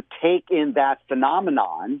able to take in that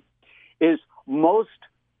phenomenon is most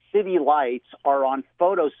city lights are on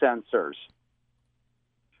photosensors.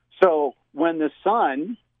 So when the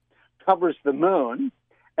sun covers the moon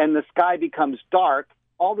and the sky becomes dark,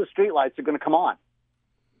 all the streetlights are going to come on.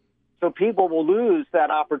 So people will lose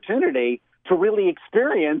that opportunity to really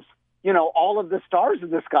experience, all of the stars in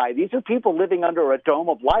the sky. These are people living under a dome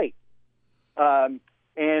of light. And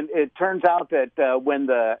it turns out that when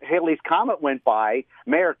the Halley's Comet went by,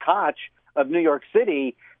 Mayor Koch of New York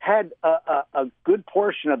City had a good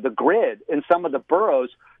portion of the grid in some of the boroughs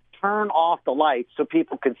turn off the lights so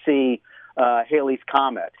people could see Halley's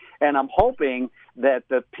Comet. And I'm hoping that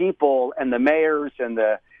the people and the mayors and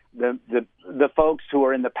the folks who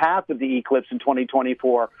are in the path of the eclipse in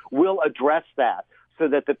 2024 will address that, so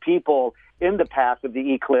that the people in the path of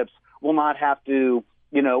the eclipse will not have to,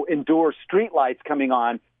 endure streetlights coming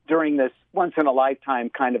on during this once-in-a-lifetime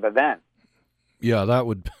kind of event. Yeah, that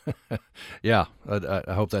would. Yeah,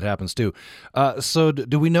 I hope that happens too. So,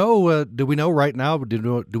 do we know? Do we know right now?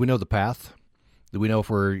 Do we know the path? Do we know if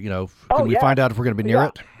we're? Can we find out if we're going to be near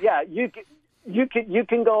it? Yeah, you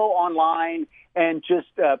can go online and just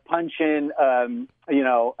punch in,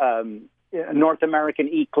 North American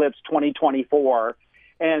eclipse 2024,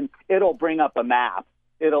 and it'll bring up a map.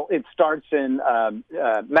 It starts in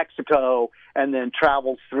Mexico and then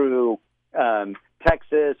travels through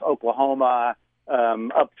Texas, Oklahoma,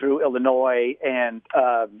 up through Illinois, and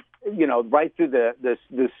right through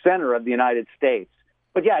the center of the United States.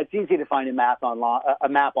 But yeah, it's easy to find a map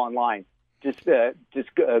online. Just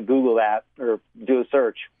Google that or do a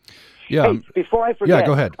search. Yeah. Hey, before I forget,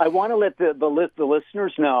 go ahead. I want to let the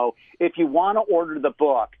listeners know, if you want to order the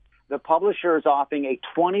book, the publisher is offering a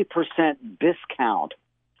 20% discount.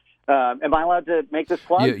 Am I allowed to make this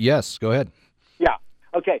plug? Yes, go ahead. Yeah.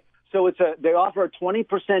 Okay. So they offer a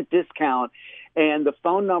 20% discount, and the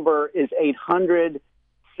phone number is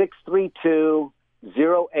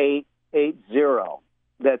 800-632-0880.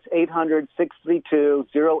 That's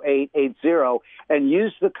 800-632-0880, and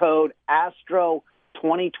use the code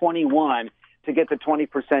ASTRO2021 to get the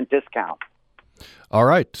 20% discount. All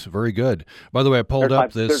right, very good. By the way, I pulled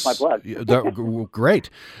up There's my plug. Great.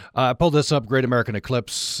 I pulled this up, Great American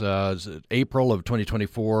Eclipse, April of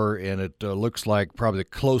 2024, and it looks like probably the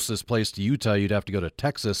closest place to Utah. You'd have to go to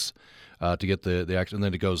Texas to get the action, and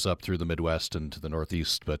then it goes up through the Midwest and to the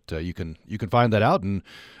Northeast. But you can find that out and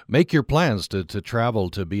make your plans to travel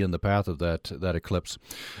to be in the path of that eclipse.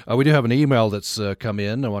 We do have an email that's come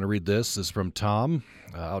in. I want to read this. This is from Tom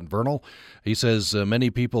out in Vernal. He says, many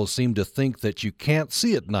people seem to think that you can't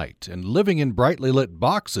see at night, and living in brightly lit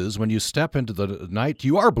boxes, when you step into the night,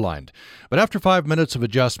 you are blind. But after 5 minutes of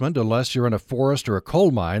adjustment, unless you're in a forest or a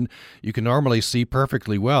coal mine, you can normally see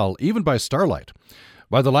perfectly well, even by starlight.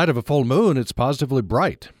 By the light of a full moon, it's positively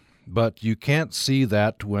bright, but you can't see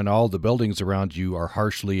that when all the buildings around you are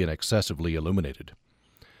harshly and excessively illuminated.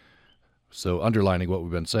 So underlining what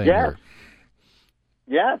we've been saying here.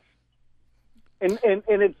 Yes. And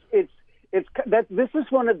it's that this is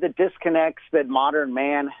one of the disconnects that modern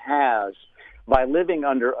man has by living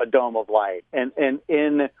under a dome of light and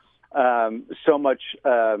in so much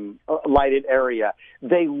lighted area.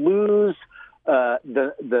 They lose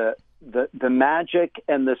the magic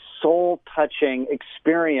and the soul-touching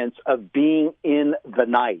experience of being in the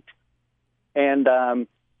night. And,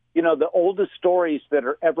 the oldest stories that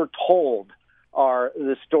are ever told are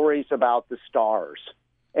the stories about the stars.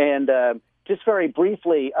 And just very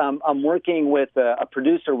briefly, I'm working with a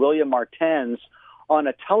producer, William Martens, on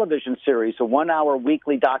a television series, a 1-hour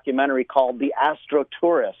weekly documentary called The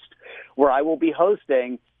Astrotourist, where I will be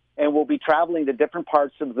hosting and we'll be traveling to different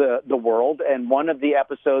parts of the world. And one of the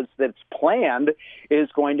episodes that's planned is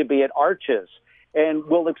going to be at Arches. And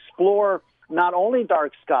we'll explore not only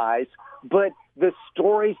dark skies, but the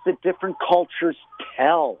stories that different cultures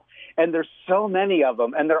tell. And there's so many of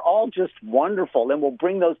them, and they're all just wonderful. And we'll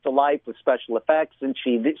bring those to life with special effects and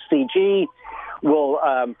CG. We'll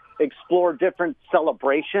explore different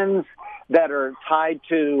celebrations that are tied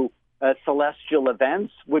to celestial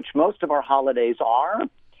events, which most of our holidays are.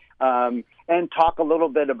 And talk a little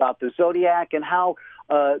bit about the zodiac and how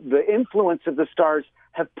the influence of the stars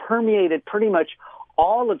have permeated pretty much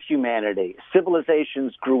all of humanity.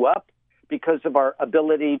 Civilizations grew up because of our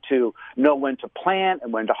ability to know when to plant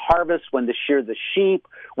and when to harvest, when to shear the sheep,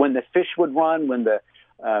 when the fish would run, when the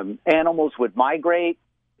animals would migrate.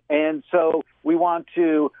 And so we want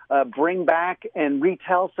to bring back and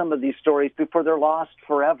retell some of these stories before they're lost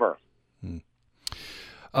forever.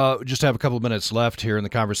 Just have a couple of minutes left here in the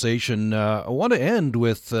conversation. I want to end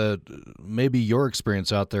with maybe your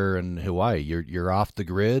experience out there in Hawaii. You're off the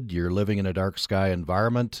grid. You're living in a dark sky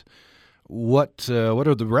environment. What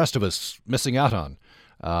are the rest of us missing out on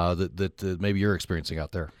that maybe you're experiencing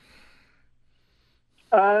out there?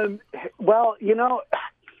 Well,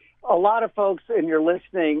 a lot of folks in your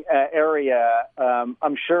listening area,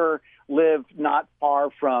 I'm sure, live not far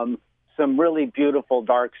from some really beautiful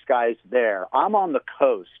dark skies there. I'm on the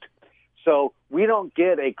coast, so we don't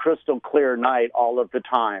get a crystal clear night all of the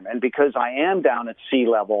time. And because I am down at sea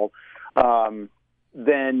level,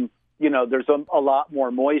 then, there's a lot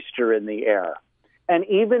more moisture in the air. And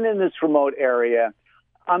even in this remote area,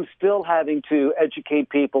 I'm still having to educate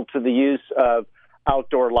people to the use of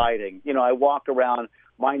outdoor lighting. I walk around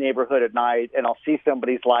my neighborhood at night and I'll see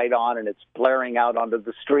somebody's light on and it's blaring out onto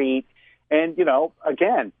the street. And,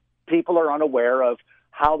 again, people are unaware of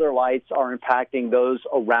how their lights are impacting those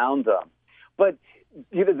around them. But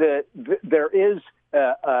there is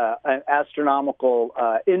an astronomical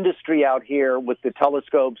industry out here with the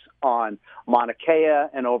telescopes on Mauna Kea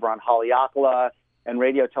and over on Haleakala and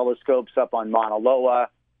radio telescopes up on Mauna Loa.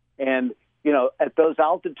 And, at those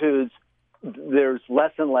altitudes, there's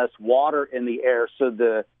less and less water in the air, so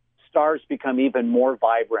the stars become even more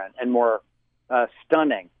vibrant and more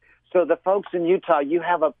stunning. So the folks in Utah, you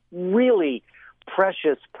have a really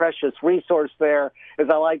precious, precious resource there. As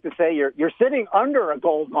I like to say, you're sitting under a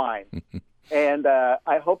gold mine. And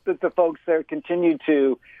I hope that the folks there continue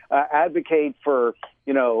to advocate for,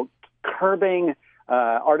 curbing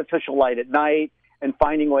artificial light at night and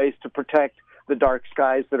finding ways to protect the dark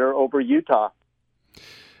skies that are over Utah.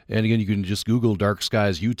 And again, you can just Google Dark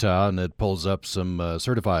Skies Utah, and it pulls up some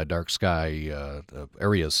certified dark sky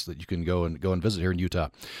areas that you can go and visit here in Utah.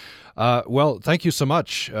 Well, thank you so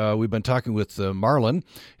much. We've been talking with Marlin.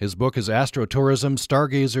 His book is Astrotourism,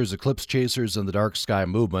 Stargazers, Eclipse Chasers, and the Dark Sky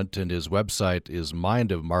Movement, and his website is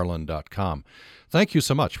mindofmarlin.com. Thank you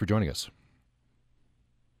so much for joining us.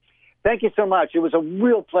 Thank you so much. It was a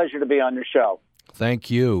real pleasure to be on your show. Thank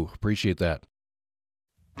you. Appreciate that.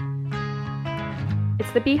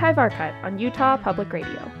 It's the Beehive Archive on Utah Public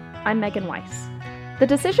Radio. I'm Megan Weiss. The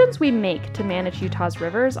decisions we make to manage Utah's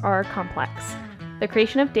rivers are complex. The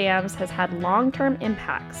creation of dams has had long-term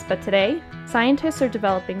impacts, but today, scientists are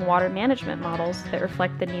developing water management models that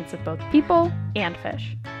reflect the needs of both people and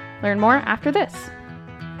fish. Learn more after this.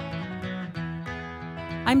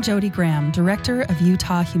 I'm Jody Graham, Director of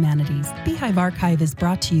Utah Humanities. Beehive Archive is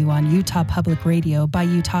brought to you on Utah Public Radio by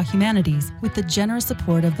Utah Humanities with the generous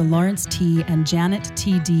support of the Lawrence T. and Janet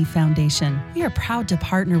T.D. Foundation. We are proud to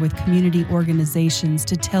partner with community organizations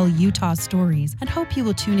to tell Utah stories and hope you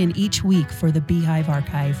will tune in each week for the Beehive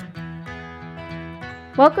Archive.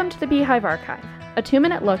 Welcome to the Beehive Archive, a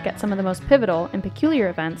 2-minute look at some of the most pivotal and peculiar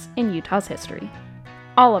events in Utah's history.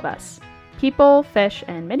 All of us, people, fish,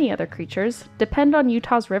 and many other creatures, depend on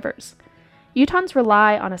Utah's rivers. Utahns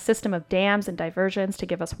rely on a system of dams and diversions to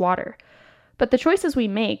give us water. But the choices we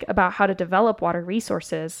make about how to develop water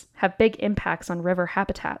resources have big impacts on river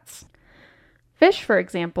habitats. Fish, for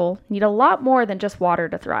example, need a lot more than just water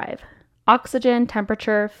to thrive. Oxygen,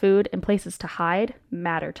 temperature, food, and places to hide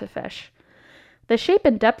matter to fish. The shape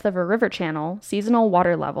and depth of a river channel, seasonal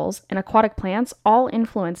water levels, and aquatic plants all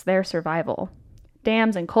influence their survival.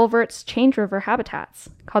 Dams and culverts change river habitats,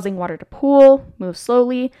 causing water to pool, move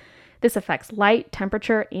slowly. This affects light,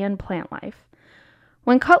 temperature, and plant life.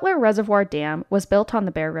 When Cutler Reservoir Dam was built on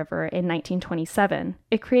the Bear River in 1927,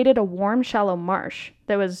 it created a warm, shallow marsh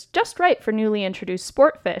that was just right for newly introduced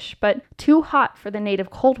sport fish, but too hot for the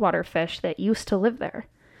native coldwater fish that used to live there.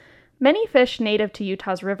 Many fish native to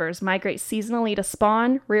Utah's rivers migrate seasonally to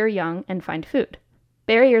spawn, rear young, and find food.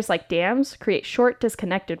 Barriers like dams create short,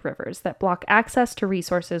 disconnected rivers that block access to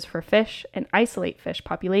resources for fish and isolate fish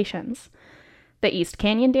populations. The East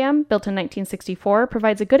Canyon Dam, built in 1964,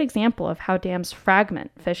 provides a good example of how dams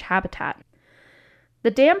fragment fish habitat.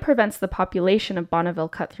 The dam prevents the population of Bonneville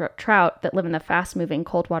cutthroat trout that live in the fast-moving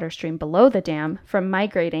coldwater stream below the dam from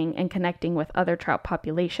migrating and connecting with other trout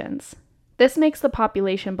populations. This makes the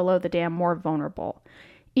population below the dam more vulnerable.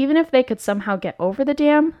 Even if they could somehow get over the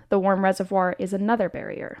dam, the warm reservoir is another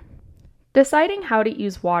barrier. Deciding how to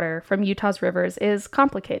use water from Utah's rivers is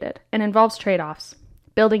complicated and involves trade-offs.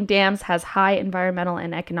 Building dams has high environmental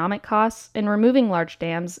and economic costs, and removing large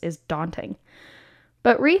dams is daunting.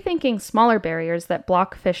 But rethinking smaller barriers that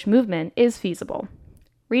block fish movement is feasible.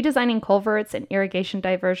 Redesigning culverts and irrigation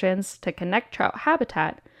diversions to connect trout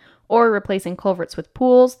habitat, or replacing culverts with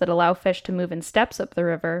pools that allow fish to move in steps up the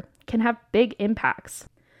river, can have big impacts.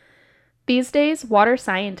 These days, water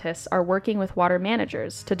scientists are working with water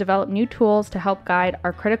managers to develop new tools to help guide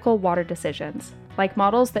our critical water decisions, like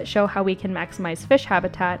models that show how we can maximize fish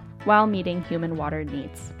habitat while meeting human water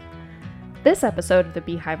needs. This episode of the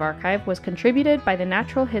Beehive Archive was contributed by the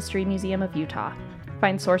Natural History Museum of Utah.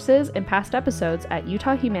 Find sources and past episodes at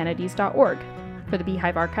utahhumanities.org. For the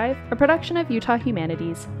Beehive Archive, a production of Utah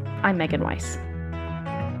Humanities, I'm Megan Weiss.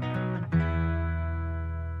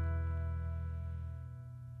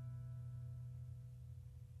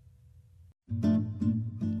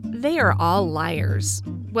 They are all liars.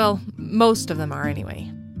 Well, most of them are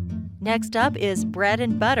anyway. Next up is Bread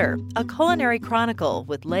and Butter, a culinary chronicle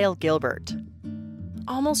with Lael Gilbert.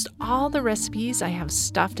 Almost all the recipes I have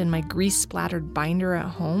stuffed in my grease-splattered binder at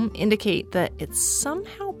home indicate that it's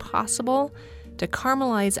somehow possible to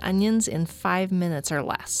caramelize onions in 5 minutes or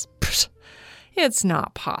less. It's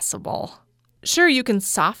not possible. Sure, you can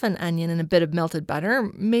soften onion in a bit of melted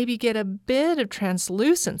butter, maybe get a bit of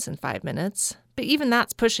translucence in 5 minutes, but even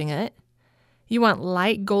that's pushing it. You want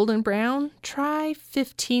light golden brown? Try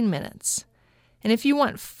 15 minutes. And if you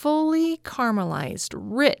want fully caramelized,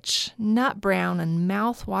 rich, nut brown, and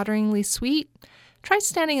mouth-wateringly sweet, try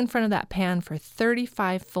standing in front of that pan for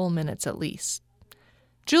 35 full minutes at least.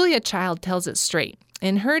 Julia Child tells it straight.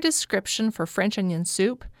 In her description for French onion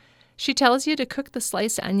soup, she tells you to cook the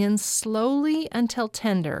sliced onions slowly until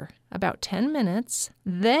tender, about 10 minutes,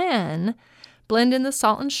 then blend in the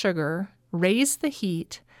salt and sugar, raise the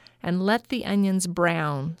heat, and let the onions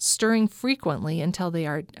brown, stirring frequently until they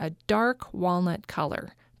are a dark walnut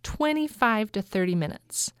color, 25 to 30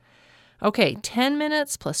 minutes. Okay, 10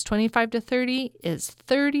 minutes plus 25 to 30 is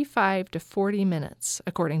 35 to 40 minutes,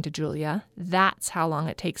 according to Julia. That's how long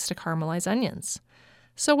it takes to caramelize onions.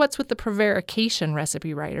 So what's with the prevarication,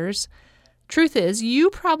 recipe writers? Truth is,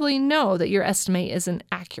 you probably know that your estimate isn't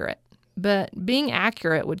accurate. But being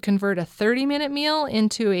accurate would convert a 30-minute meal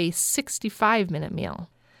into a 65-minute meal.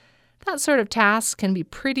 That sort of task can be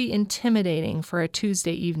pretty intimidating for a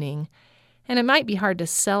Tuesday evening, and it might be hard to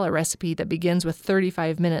sell a recipe that begins with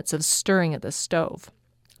 35 minutes of stirring at the stove.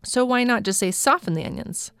 So why not just say soften the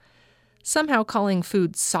onions? Somehow calling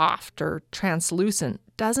food soft or translucent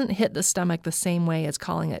doesn't hit the stomach the same way as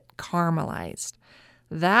calling it caramelized.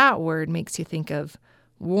 That word makes you think of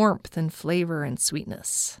warmth and flavor and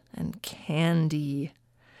sweetness, and candy.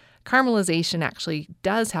 Caramelization actually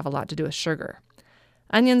does have a lot to do with sugar.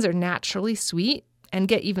 Onions are naturally sweet and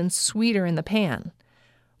get even sweeter in the pan.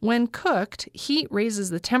 When cooked, heat raises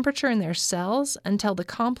the temperature in their cells until the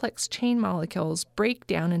complex chain molecules break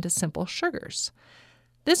down into simple sugars.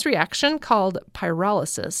 This reaction, called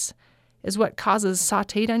pyrolysis, is what causes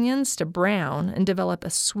sautéed onions to brown and develop a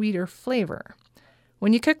sweeter flavor.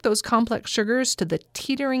 When you cook those complex sugars to the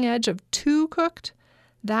teetering edge of too cooked,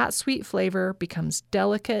 that sweet flavor becomes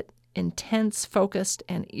delicate, intense, focused,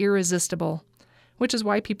 and irresistible, which is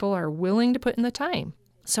why people are willing to put in the time.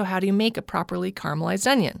 So how do you make a properly caramelized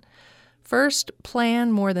onion? First,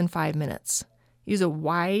 plan more than 5 minutes. Use a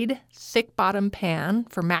wide, thick-bottomed pan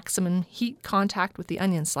for maximum heat contact with the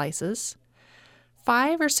onion slices.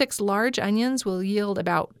 5 or 6 large onions will yield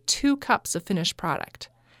about 2 cups of finished product.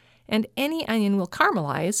 And any onion will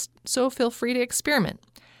caramelize, so feel free to experiment.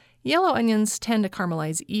 Yellow onions tend to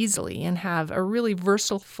caramelize easily and have a really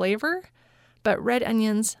versatile flavor, but red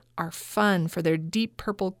onions are fun for their deep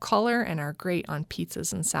purple color and are great on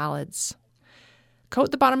pizzas and salads.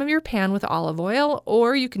 Coat the bottom of your pan with olive oil,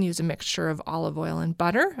 or you can use a mixture of olive oil and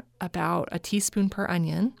butter, about a teaspoon per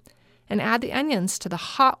onion, and add the onions to the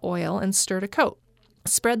hot oil and stir to coat.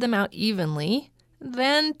 Spread them out evenly,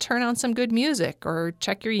 then turn on some good music or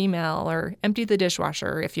check your email or empty the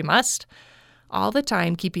dishwasher if you must, all the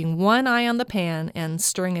time keeping one eye on the pan and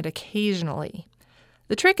stirring it occasionally.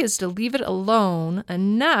 The trick is to leave it alone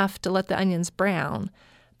enough to let the onions brown,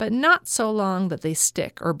 but not so long that they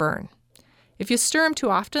stick or burn. If you stir them too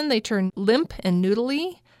often, they turn limp and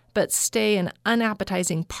noodly, but stay an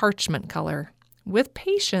unappetizing parchment color. With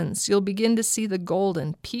patience, you'll begin to see the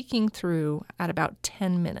golden peeking through at about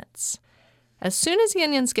 10 minutes. As soon as the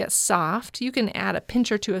onions get soft, you can add a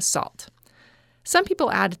pinch or two of salt. Some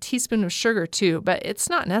people add a teaspoon of sugar too, but it's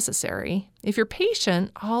not necessary. If you're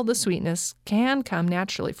patient, all the sweetness can come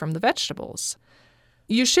naturally from the vegetables.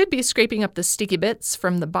 You should be scraping up the sticky bits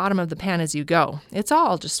from the bottom of the pan as you go. It's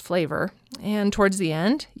all just flavor. And towards the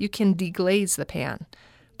end, you can deglaze the pan,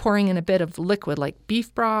 pouring in a bit of liquid like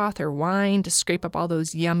beef broth or wine to scrape up all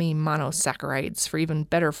those yummy monosaccharides for even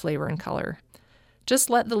better flavor and color. Just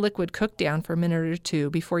let the liquid cook down for a minute or two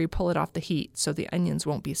before you pull it off the heat so the onions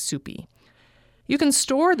won't be soupy. You can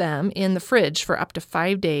store them in the fridge for up to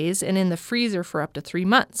 5 days and in the freezer for up to 3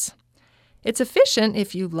 months. It's efficient,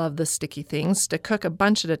 if you love the sticky things, to cook a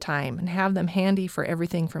bunch at a time and have them handy for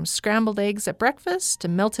everything from scrambled eggs at breakfast to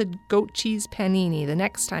melted goat cheese panini the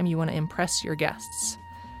next time you want to impress your guests.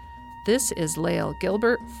 This is Lael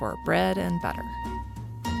Gilbert for Bread and Butter.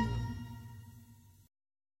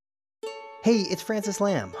 Hey, it's Francis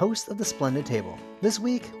Lamb, host of The Splendid Table. This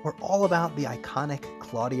week, we're all about the iconic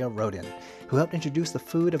Claudia Rodin, who helped introduce the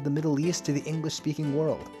food of the Middle East to the English-speaking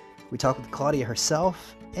world. We talk with Claudia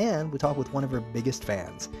herself, and we talk with one of her biggest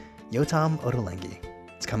fans, Yotam Ottolenghi.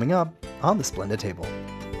 It's coming up on The Splendid Table.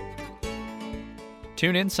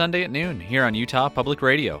 Tune in Sunday at noon here on Utah Public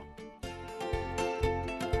Radio.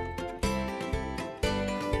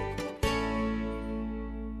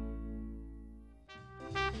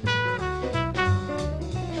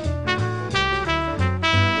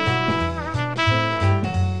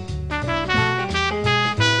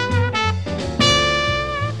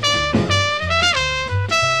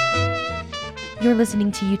 You're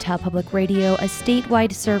listening to Utah Public Radio, a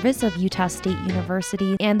statewide service of Utah State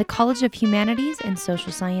University and the College of Humanities and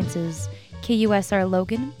Social Sciences. KUSR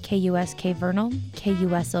Logan, KUSK Vernal,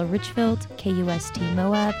 KUSL Richfield, KUST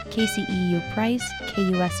Moab, KCEU Price,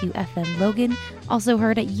 KUSU FM Logan, also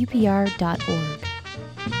heard at upr.org.